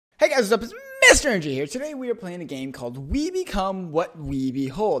guys, what's up? It's Mr. Energy here. Today we are playing a game called We Become What We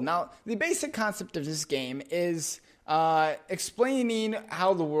Behold. Now, the basic concept of this game is explaining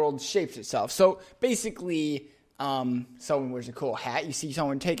how the world shapes itself. So, basically, someone wears a cool hat. You see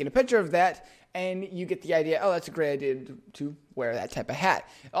someone taking a picture of that, and you get the idea, oh, that's a great idea to wear that type of hat.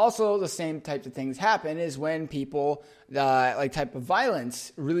 Also, the same types of things happen is when people, type of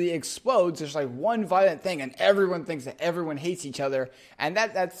violence really explodes. There's like one violent thing, and everyone thinks that everyone hates each other, and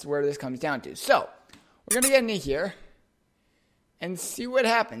that's where this comes down to. So, we're going to get into here and see what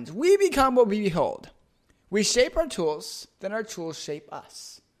happens. We become what we behold. We shape our tools, then our tools shape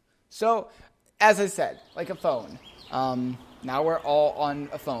us. So, as I said, like a phone. Now we're all on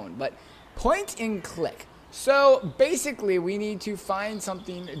a phone, but point and click. So basically we need to find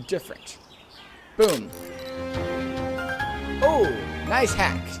something different. Boom. Oh, nice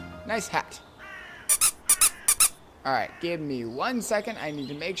hack. Nice hat. Alright, give me 1 second. I need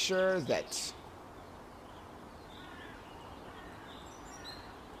to make sure that...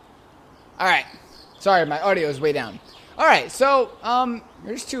 Alright. Sorry, my audio is way down. Alright, so,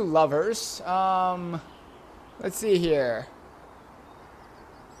 there's two lovers. Let's see here.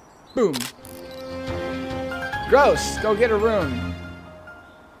 Boom. Gross. Go get a room.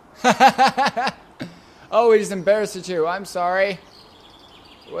 Oh, we just embarrassed her too. I'm sorry.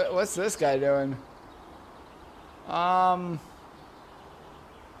 What's this guy doing?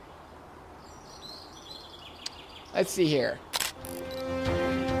 Let's see here.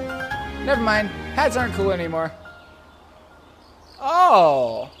 Never mind. Hats aren't cool anymore.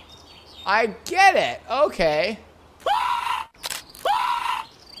 Oh. I get it. Okay.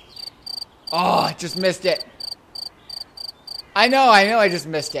 Oh, I just missed it. I know, I just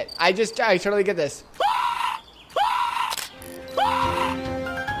missed it. I totally get this.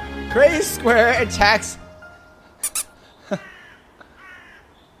 Gray square attacks.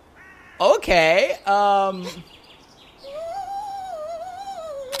 Okay,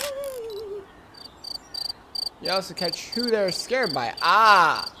 you also catch who they're scared by.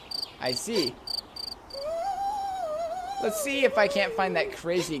 Ah, I see. Let's see if I can't find that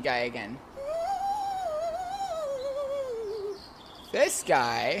crazy guy again. This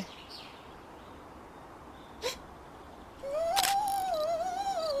guy...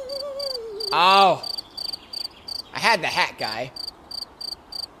 Oh! I had the hat guy.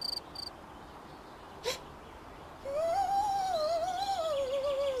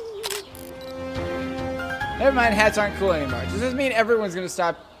 Never mind, hats aren't cool anymore. Does this mean everyone's gonna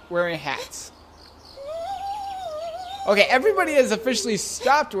stop wearing hats? Okay, everybody has officially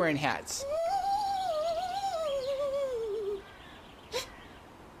stopped wearing hats.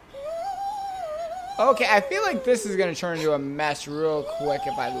 Okay, I feel like this is going to turn into a mess real quick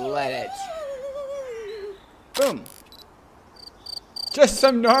if I let it. Boom. Just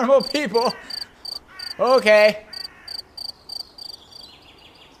some normal people. Okay.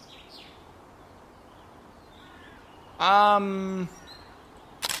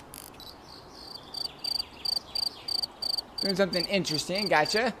 Doing something interesting,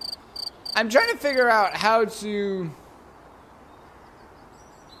 gotcha. I'm trying to figure out how to...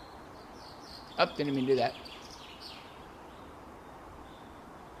 Oh, didn't even do that.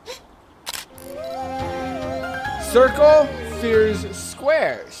 Circle fears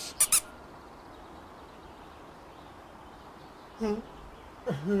squares.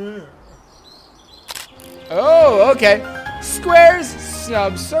 Oh, okay. Squares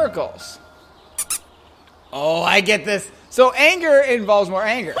snub circles. Oh, I get this. So anger involves more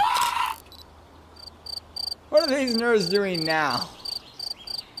anger. What are these nerds doing now?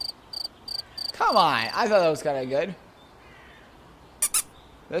 Come on, I thought that was kind of good.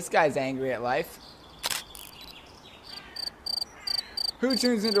 This guy's angry at life. Who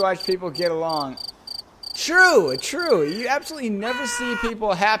tunes in to watch people get along? True, true. You absolutely never see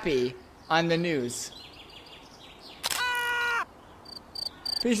people happy on the news.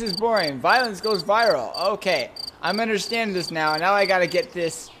 Peace is boring. Violence goes viral. Okay, I'm understanding this now. Now I gotta get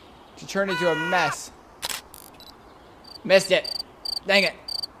this to turn into a mess. Missed it. Dang it.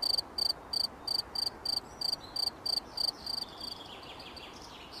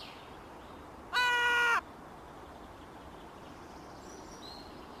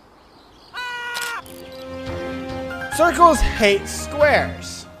 Circles hate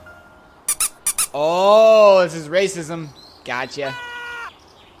squares. Oh, this is racism. Gotcha.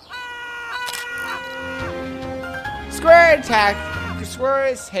 Square attack.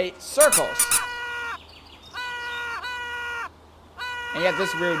 Squares hate circles. And you got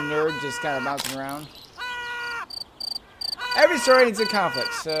this weird nerd just kind of bouncing around. Every story needs a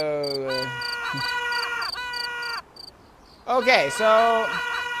conflict, so... Okay, so...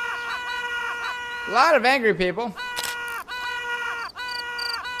 A lot of angry people.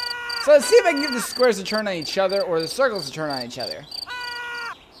 So let's see if I can get the squares to turn on each other or the circles to turn on each other.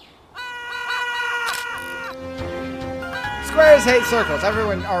 Squares hate circles.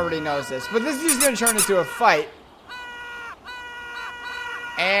 Everyone already knows this. But this is going to turn into a fight.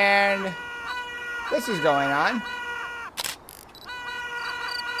 And this is going on.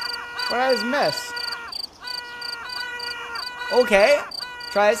 What did I just miss? Okay.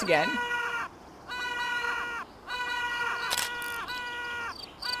 Try this again.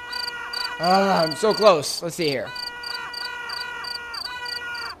 I'm so close. Let's see here.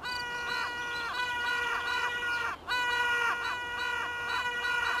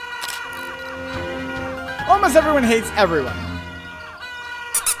 Almost everyone hates everyone.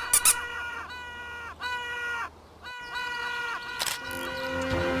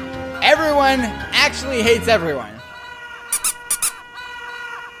 Everyone actually hates everyone.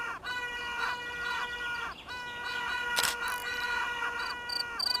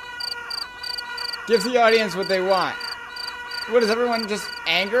 Gives the audience what they want. What is everyone just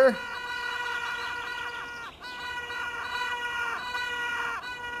anger?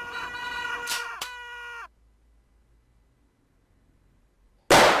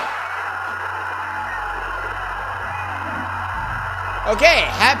 Okay,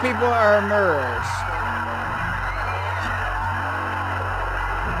 half people are murderers.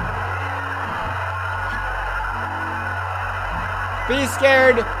 Be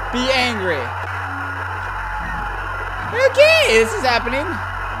scared, be angry. Okay, this is happening.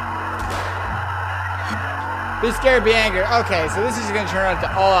 Be scared, be angry. Okay, so this is going to turn out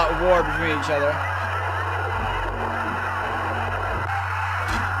to all-out war between each other.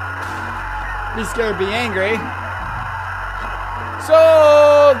 Be scared, be angry.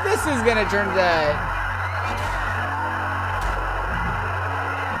 So this is going to turn to...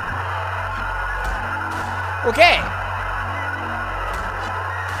 Okay.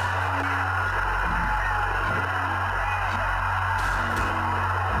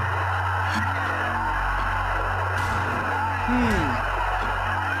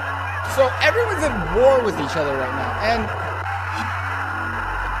 So everyone's at war with each other right now, and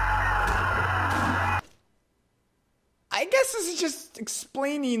I guess this is just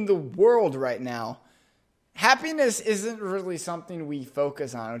explaining the world right now. Happiness isn't really something we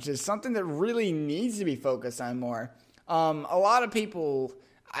focus on, which is something that really needs to be focused on more. A lot of people,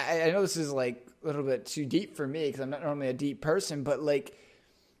 I know this is like a little bit too deep for me because I'm not normally a deep person, but like,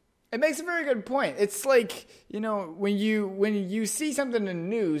 it makes a very good point. It's like, you know, when you see something in the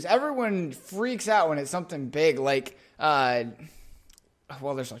news, everyone freaks out when it's something big. Like, well,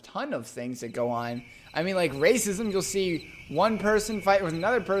 there's a ton of things that go on. I mean, like racism, you'll see one person fight with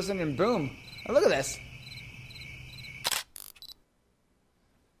another person and boom. Oh, look at this.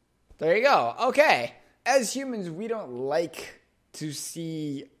 There you go. Okay. As humans, we don't like to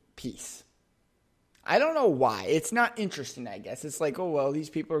see peace. I don't know why. It's not interesting, I guess. It's like, oh, well,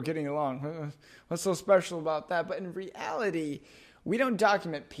 these people are getting along. What's so special about that? But in reality, we don't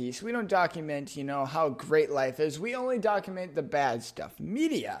document peace. We don't document, you know, how great life is. We only document the bad stuff.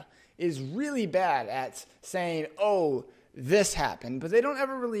 Media is really bad at saying, oh, this happened. But they don't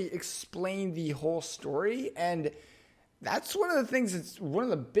ever really explain the whole story. And that's one of the things that's one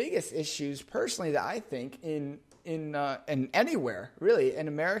of the biggest issues, personally, that I think in anywhere, really, in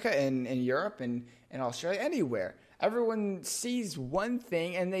America, in Europe, and in Australia, anywhere. Everyone sees one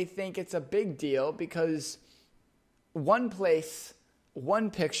thing and they think it's a big deal because one place, one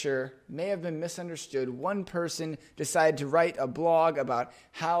picture may have been misunderstood. One person decided to write a blog about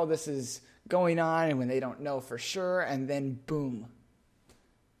how this is going on and when they don't know for sure, and then boom.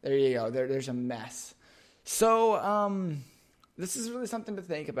 There you go. There's a mess. So this is really something to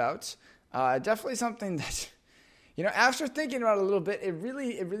think about. Definitely something that... You know, after thinking about it a little bit, it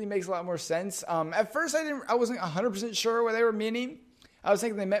really makes a lot more sense. At first, I wasn't 100% sure what they were meaning. I was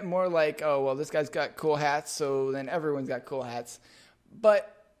thinking they meant more like, oh, well, this guy's got cool hats, so then everyone's got cool hats.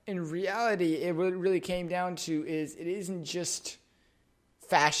 But in reality, it really came down to is it isn't just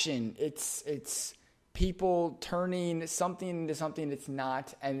fashion. It's people turning something into something it's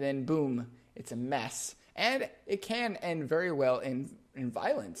not, and then boom, it's a mess. And it can end very well in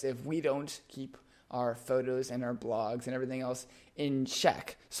violence if we don't keep our photos and our blogs and everything else in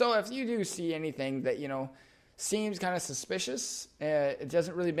check. So if you do see anything that, you know, seems kind of suspicious, it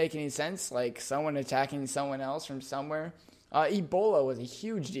doesn't really make any sense, like someone attacking someone else from somewhere. Ebola was a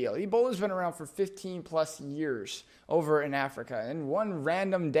huge deal. Ebola's been around for 15 plus years over in Africa. And one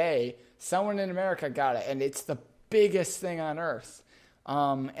random day, someone in America got it, and it's the biggest thing on earth.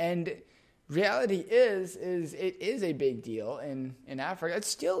 And reality is it is a big deal in Africa. It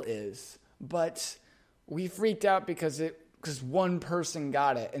still is. but we freaked out because one person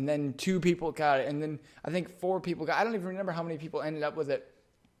got it, and then 2 people got it, and then I think 4 people got it. I don't even remember how many people ended up with it.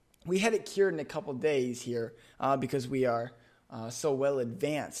 We had it cured in a couple days here because we are so well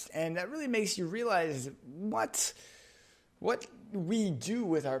advanced. And that really makes you realize what we do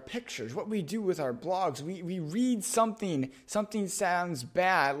with our pictures, what we do with our blogs. We read something sounds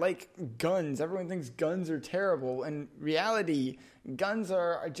bad, like guns. Everyone thinks guns are terrible. In reality, guns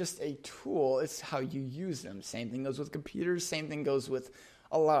are just a tool. It's how you use them. Same thing goes with computers. Same thing goes with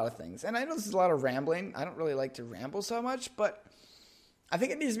a lot of things. And I know this is a lot of rambling. I don't really like to ramble so much, but I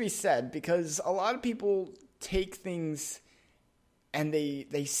think it needs to be said because a lot of people take things and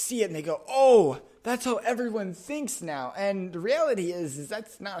they see it and they go, oh, that's how everyone thinks now. And the reality is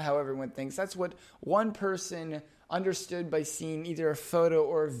that's not how everyone thinks. That's what one person understood by seeing either a photo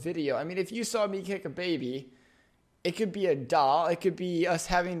or a video. I mean, if you saw me kick a baby, it could be a doll. It could be us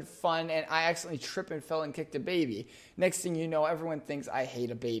having fun and I accidentally tripped and fell and kicked a baby. Next thing you know, everyone thinks I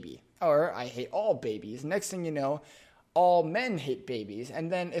hate a baby or I hate all babies. Next thing you know, all men hate babies.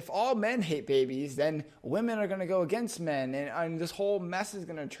 And then if all men hate babies, then women are going to go against men and this whole mess is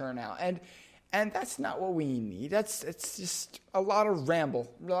going to turn out. And that's not what we need. It's just a lot of ramble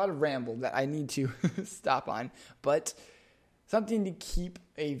that I need to stop on. But something to keep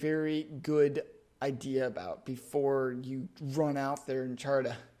a very good idea about before you run out there and try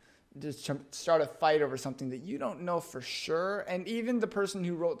to just start a fight over something that you don't know for sure. And even the person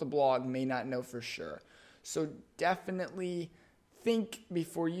who wrote the blog may not know for sure. So definitely think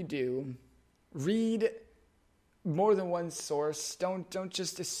before you do. Read more than one source. Don't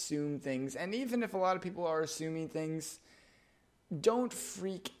just assume things. And even if a lot of people are assuming things, don't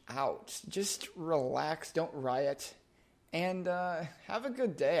freak out. Just relax. Don't riot. And have a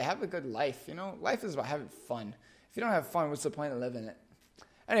good day. Have a good life. You know, life is about having fun. If you don't have fun, what's the point of living it?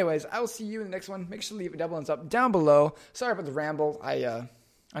 Anyways, I will see you in the next one. Make sure to leave a double thumbs up down below. Sorry about the ramble.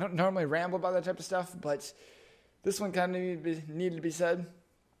 I don't normally ramble about that type of stuff, but this one kind of needed to be said.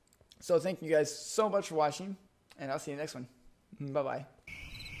 So thank you guys so much for watching, and I'll see you in the next one. Bye-bye.